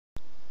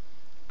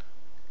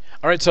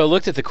Alright, so I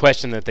looked at the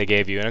question that they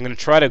gave you, and I'm going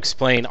to try to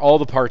explain all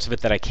the parts of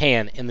it that I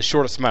can in the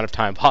shortest amount of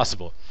time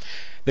possible.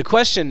 The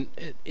question,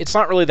 it's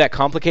not really that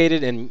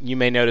complicated, and you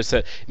may notice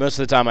that most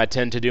of the time I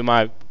tend to do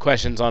my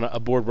questions on a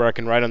board where I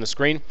can write on the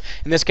screen.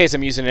 In this case,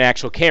 I'm using an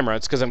actual camera.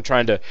 It's because I'm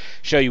trying to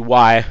show you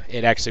why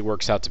it actually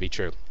works out to be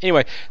true.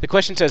 Anyway, the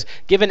question says,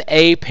 given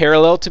A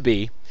parallel to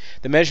B,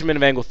 the measurement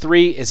of angle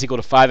 3 is equal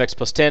to 5x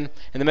plus 10,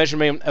 and the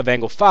measurement of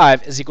angle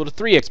 5 is equal to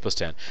 3x plus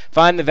 10.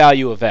 Find the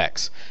value of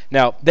x.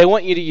 Now, they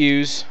want you to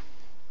use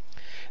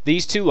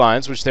these two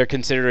lines, which they're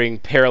considering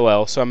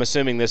parallel, so I'm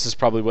assuming this is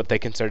probably what they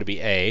consider to be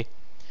A,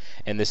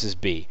 and this is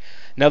B.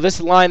 Now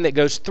this line that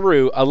goes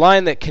through, a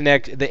line that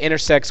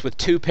intersects with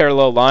two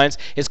parallel lines,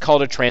 is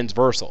called a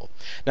transversal.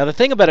 Now the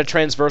thing about a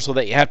transversal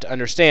that you have to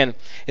understand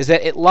is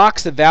that it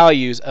locks the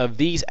values of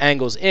these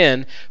angles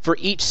in for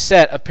each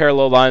set of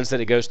parallel lines that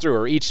it goes through,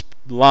 or each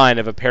line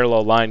of a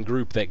parallel line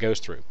group that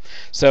goes through.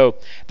 So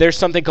there's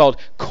something called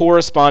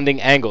corresponding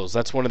angles.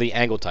 That's one of the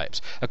angle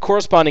types. A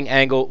corresponding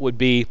angle would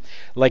be,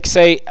 like,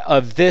 say,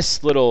 of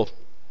this little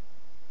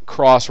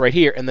cross right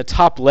here, and the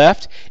top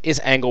left is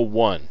angle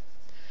 1.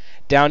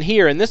 Down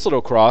here in this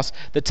little cross,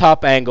 the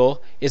top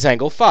angle is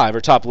angle 5, or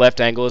top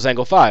left angle is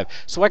angle 5.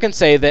 So I can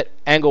say that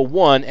angle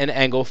 1 and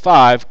angle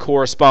 5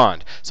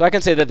 correspond. So I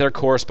can say that they're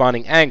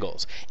corresponding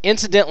angles.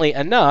 Incidentally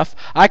enough,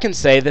 I can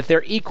say that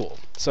they're equal.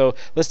 So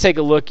let's take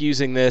a look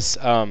using this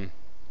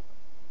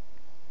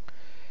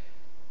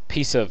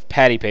piece of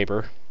patty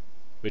paper,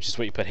 which is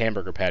what you put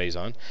hamburger patties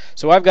on.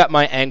 So I've got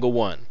my angle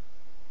 1.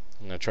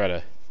 I'm going to try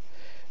to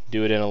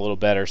do it in a little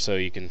better so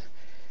you can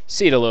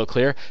see it a little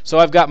clearer. So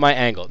I've got my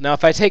angle. Now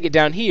if I take it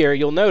down here,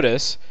 you'll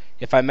notice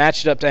if I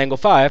match it up to angle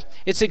 5,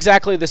 it's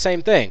exactly the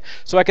same thing.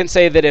 So I can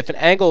say that if an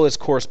angle is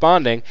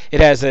corresponding, it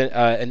has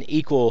an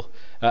equal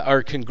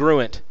or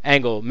congruent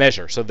angle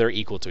measure, so they're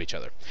equal to each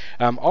other.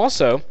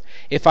 Also,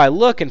 if I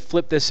look and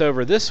flip this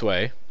over this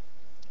way,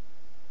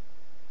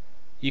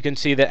 you can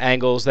see that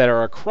angles that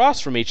are across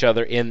from each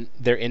other in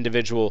their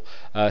individual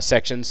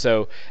sections,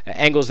 so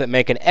angles that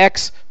make an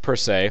X per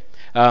se,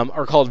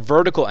 are called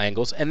vertical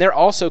angles, and they're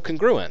also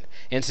congruent.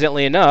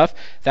 Incidentally enough,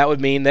 that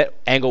would mean that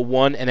angle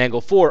 1 and angle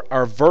 4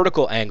 are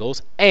vertical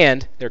angles,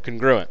 and they're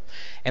congruent.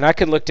 And I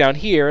can look down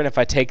here, and if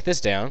I take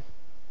this down,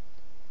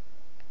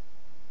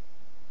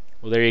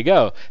 well, there you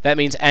go. That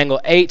means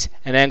angle 8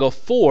 and angle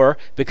 4,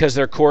 because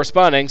they're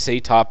corresponding, see,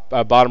 top,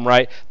 bottom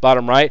right,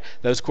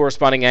 those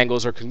corresponding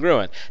angles are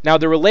congruent. Now,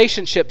 the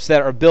relationships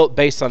that are built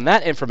based on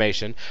that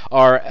information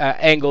are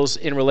angles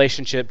in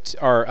relationship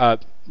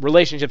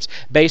relationships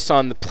based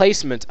on the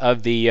placement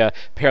of the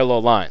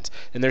parallel lines.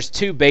 And there's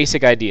two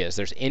basic ideas.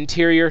 There's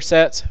interior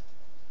sets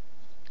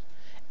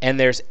and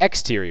there's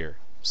exterior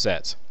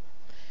sets.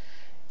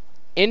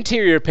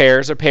 Interior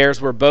pairs are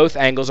pairs where both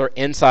angles are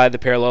inside the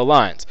parallel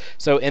lines.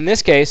 So in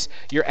this case,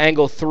 your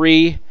angle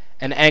 3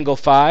 and angle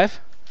 5,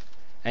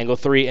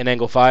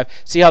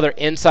 see how they're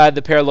inside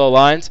the parallel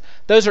lines?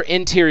 Those are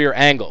interior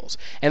angles.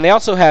 And they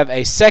also have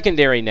a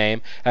secondary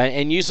name,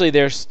 and usually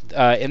there's,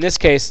 in this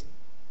case,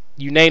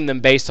 you name them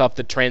based off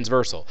the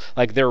transversal,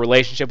 like their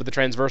relationship with the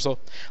transversal.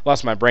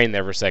 Lost my brain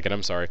there for a second,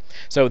 I'm sorry.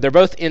 So they're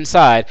both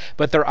inside,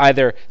 but they're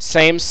either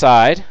same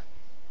side,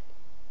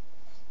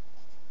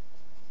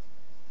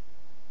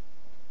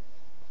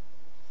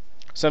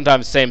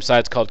 sometimes same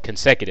side's called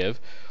consecutive,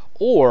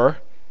 or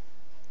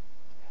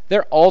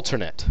they're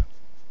alternate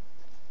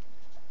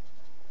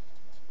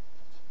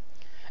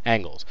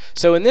angles.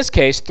 So in this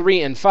case,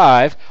 3 and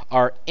 5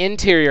 are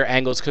interior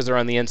angles because they're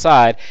on the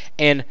inside,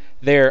 and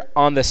they're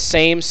on the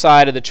same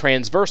side of the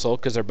transversal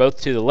because they're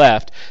both to the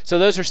left. So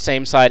those are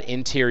same side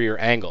interior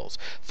angles.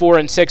 4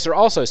 and 6 are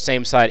also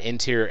same side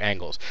interior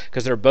angles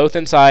because they're both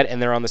inside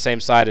and they're on the same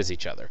side as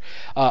each other.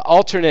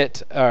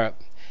 Alternate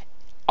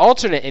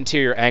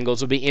interior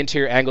angles would be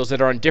interior angles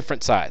that are on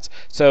different sides.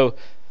 So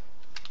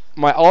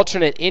my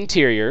alternate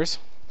interiors,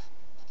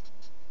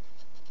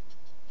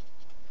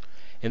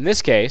 in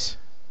this case,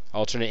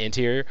 alternate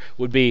interior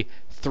would be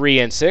 3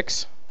 and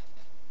 6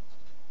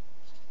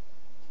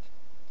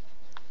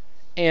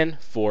 and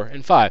 4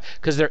 and 5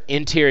 because they're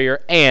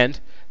interior and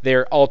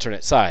they're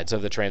alternate sides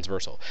of the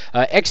transversal.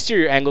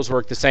 Exterior angles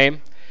work the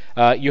same.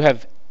 You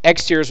have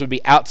exteriors would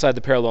be outside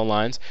the parallel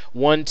lines.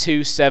 1,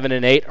 2, 7,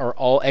 and 8 are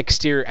all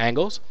exterior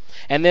angles.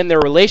 And then their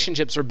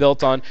relationships are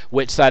built on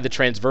which side the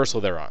transversal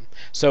they're on.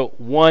 So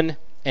 1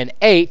 and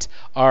 8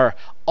 are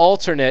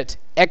alternate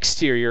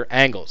exterior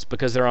angles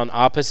because they're on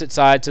opposite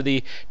sides of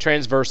the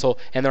transversal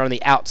and they're on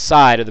the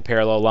outside of the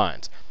parallel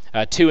lines.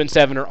 2 and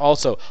 7 are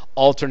also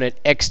alternate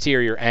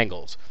exterior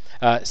angles.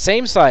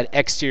 Same side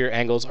exterior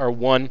angles are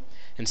 1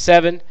 and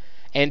 7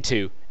 and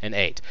 2 and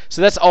 8.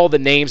 So that's all the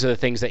names of the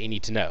things that you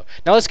need to know.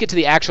 Now let's get to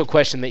the actual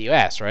question that you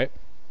asked, right?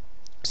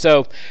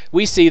 So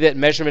we see that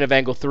measurement of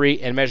angle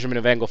 3 and measurement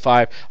of angle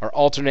 5 are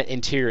alternate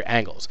interior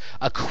angles.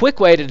 A quick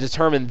way to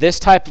determine this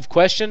type of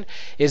question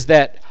is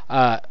that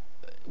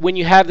when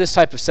you have this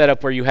type of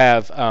setup where you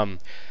have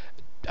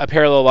a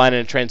parallel line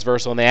and a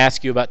transversal and they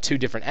ask you about two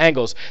different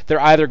angles,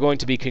 they're either going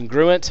to be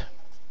congruent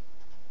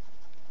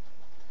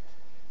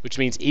which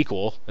means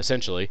equal,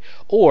 essentially,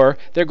 or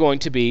they're going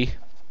to be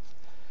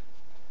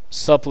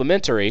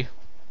supplementary,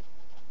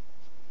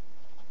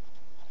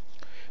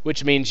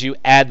 which means you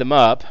add them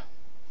up,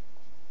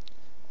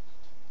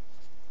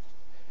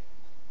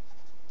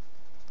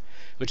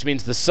 which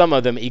means the sum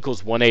of them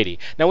equals 180.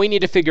 Now we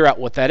need to figure out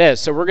what that is.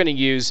 So we're going to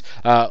use,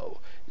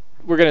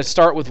 we're going to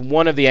start with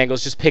one of the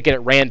angles, just pick it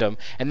at random,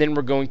 and then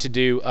we're going to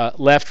do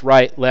left,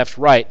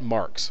 right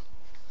marks.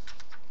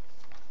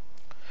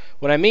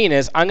 What I mean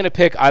is I'm going to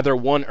pick either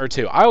 1 or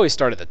 2. I always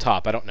start at the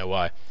top. I don't know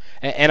why.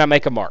 And I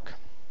make a mark.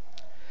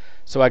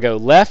 So I go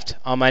left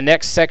on my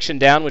next section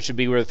down, which would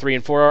be where the 3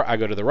 and 4 are. I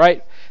go to the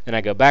right, then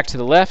I go back to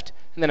the left,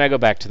 and then I go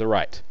back to the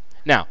right.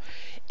 Now,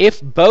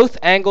 if both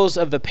angles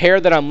of the pair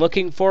that I'm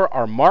looking for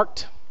are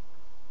marked,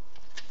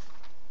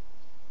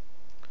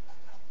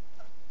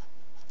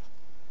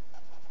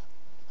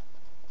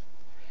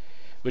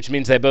 which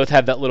means they both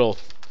have that little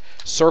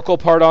circle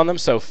part on them,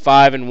 so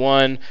 5 and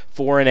 1,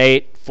 4 and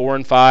 8, 4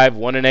 and 5,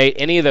 1 and 8,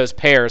 any of those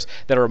pairs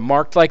that are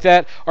marked like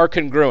that are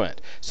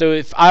congruent. So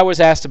if I was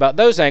asked about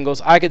those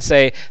angles, I could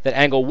say that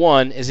angle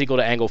 1 is equal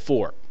to angle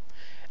 4.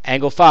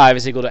 Angle 5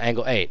 is equal to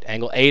angle 8.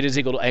 Angle 8 is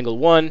equal to angle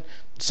 1,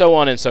 so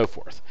on and so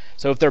forth.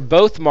 So if they're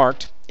both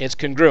marked, it's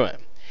congruent.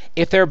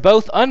 If they're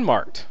both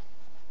unmarked,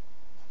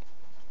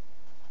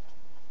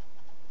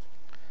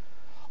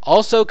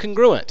 also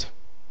congruent.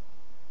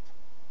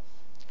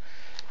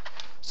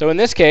 So in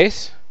this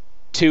case,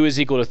 2 is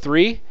equal to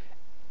 3,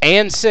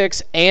 and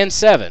 6, and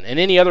 7, and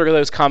any other of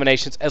those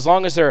combinations, as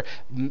long as they're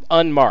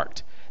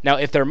unmarked. Now,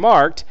 if they're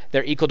marked,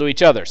 they're equal to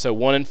each other. So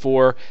 1 and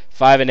 4,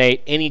 5 and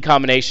 8, any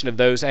combination of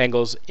those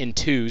angles in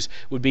 2's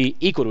would be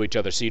equal to each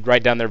other. So you'd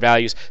write down their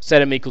values, set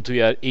them equal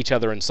to each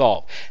other, and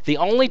solve. The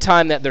only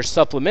time that they're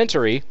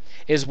supplementary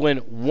is when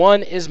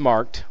 1 is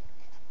marked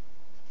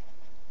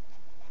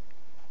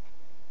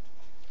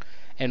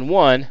and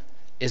 1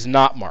 is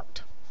not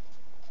marked.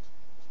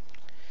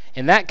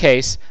 In that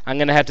case, I'm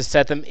going to have to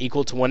set them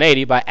equal to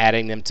 180 by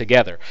adding them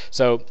together.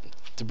 So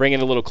to bring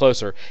it a little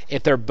closer,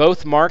 if they're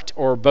both marked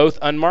or both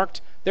unmarked,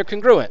 they're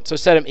congruent. So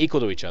set them equal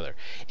to each other.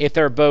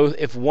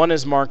 If one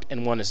is marked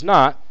and one is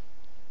not,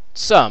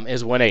 sum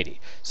is 180.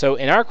 So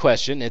in our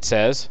question, it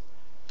says,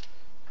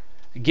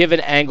 given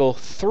angle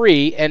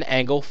 3 and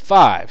angle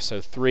 5.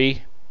 So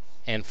 3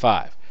 and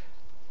 5.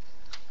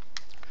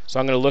 So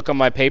I'm going to look on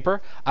my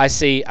paper. I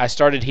see I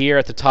started here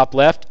at the top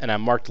left, and I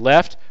marked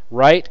left,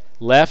 right,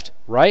 left,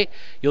 right.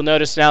 You'll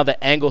notice now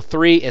that angle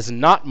 3 is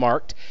not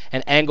marked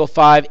and angle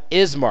 5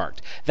 is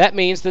marked. That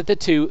means that the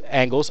two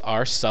angles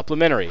are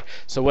supplementary.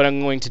 So what I'm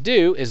going to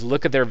do is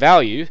look at their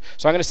value.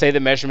 So I'm going to say the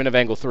measurement of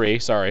angle 3,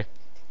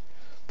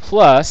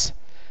 plus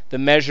the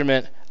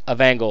measurement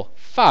of angle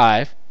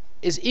 5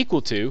 is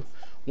equal to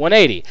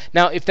 180.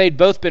 Now, if they'd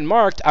both been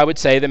marked, I would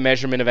say the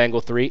measurement of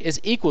angle 3 is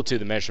equal to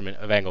the measurement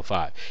of angle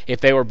 5. If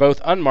they were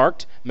both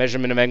unmarked,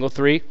 measurement of angle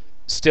 3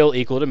 still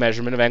equal to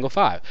measurement of angle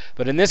 5.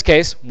 But in this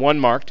case, one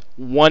marked,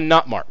 one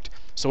not marked.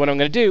 So what I'm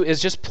going to do is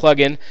just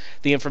plug in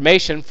the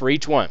information for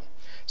each one.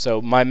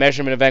 So my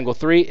measurement of angle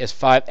 3 is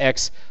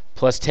 5x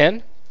plus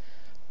 10,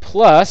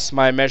 plus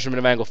my measurement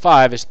of angle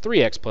 5 is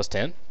 3x plus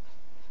 10.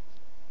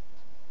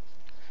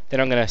 Then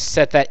I'm going to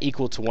set that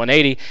equal to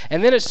 180,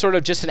 and then it's sort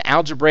of just an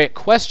algebraic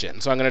question.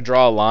 So I'm going to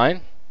draw a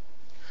line.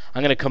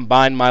 I'm going to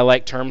combine my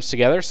like terms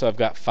together. So I've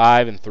got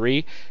 5 and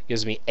 3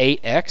 gives me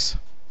 8x.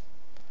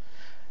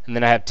 And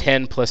then I have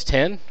 10 plus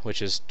 10,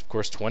 which is, of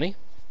course, 20.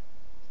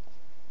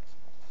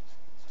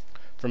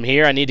 From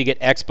here, I need to get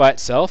x by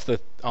itself.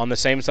 On the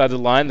same side of the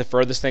line, the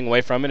furthest thing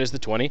away from it is the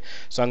 20.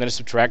 So I'm going to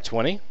subtract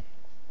 20.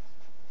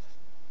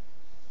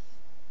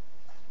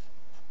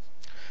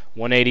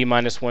 180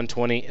 minus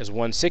 120 is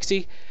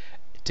 160.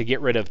 To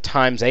get rid of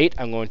times 8,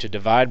 I'm going to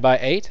divide by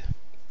 8.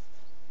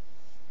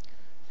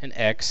 And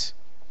x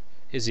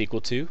is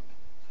equal to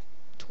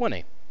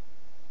 20.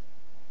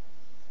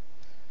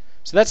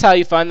 So that's how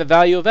you find the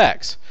value of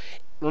x.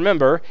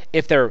 Remember,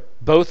 if they're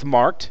both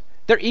marked,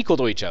 they're equal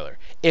to each other.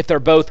 If they're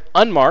both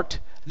unmarked,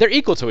 they're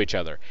equal to each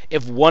other.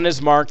 If one is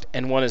marked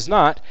and one is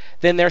not,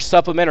 then they're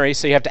supplementary,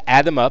 so you have to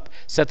add them up,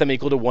 set them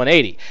equal to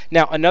 180.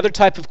 Now, another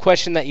type of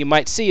question that you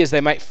might see is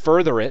they might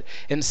further it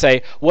and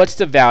say, what's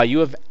the value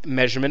of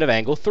measurement of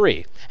angle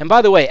 3? And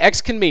by the way, x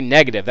can be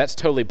negative. That's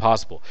totally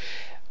possible.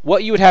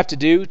 What you would have to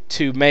do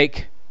to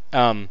make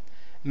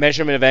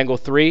measurement of angle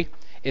 3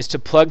 is to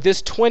plug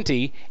this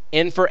 20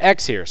 in for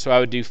x here. So I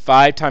would do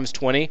 5 times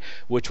 20,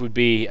 which would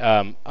be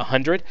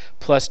 100,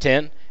 plus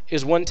 10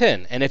 is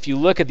 110. And if you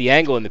look at the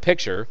angle in the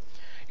picture,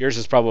 yours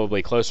is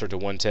probably closer to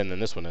 110 than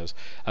this one is.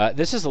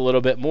 This is a little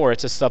bit more.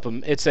 It's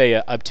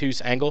a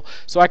obtuse angle,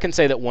 so I can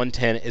say that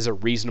 110 is a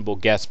reasonable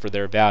guess for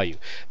their value.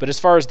 But as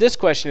far as this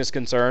question is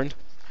concerned,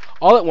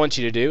 all it wants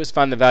you to do is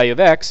find the value of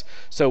x.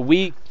 So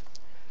we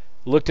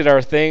looked at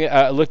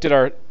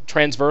our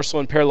transversal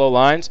and parallel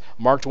lines,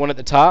 marked one at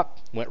the top,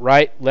 went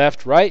right,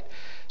 left, right,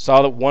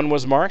 saw that one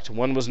was marked,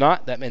 one was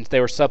not. That meant they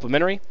were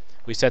supplementary.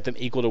 We set them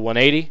equal to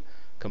 180,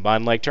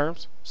 combine like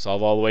terms,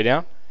 solve all the way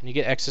down, and you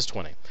get x is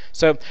 20.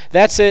 So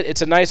that's it.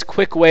 It's a nice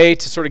quick way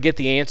to sort of get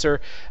the answer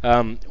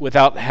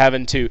without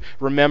having to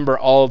remember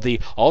all of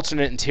the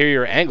alternate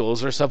interior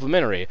angles are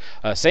supplementary.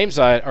 Same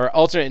side, or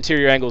alternate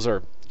interior angles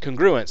are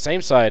congruent.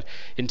 Same side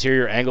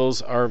interior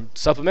angles are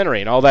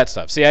supplementary and all that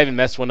stuff. See, I even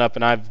messed one up,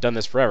 and I've done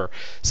this forever.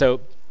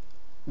 So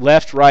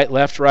left,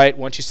 right.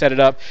 Once you set it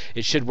up,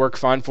 it should work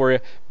fine for you.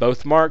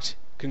 Both marked,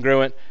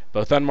 congruent.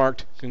 Both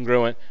unmarked,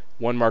 congruent.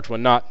 One marked,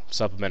 one not,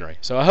 supplementary.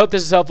 So I hope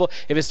this is helpful.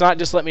 If it's not,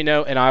 just let me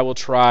know, and I will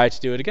try to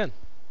do it again.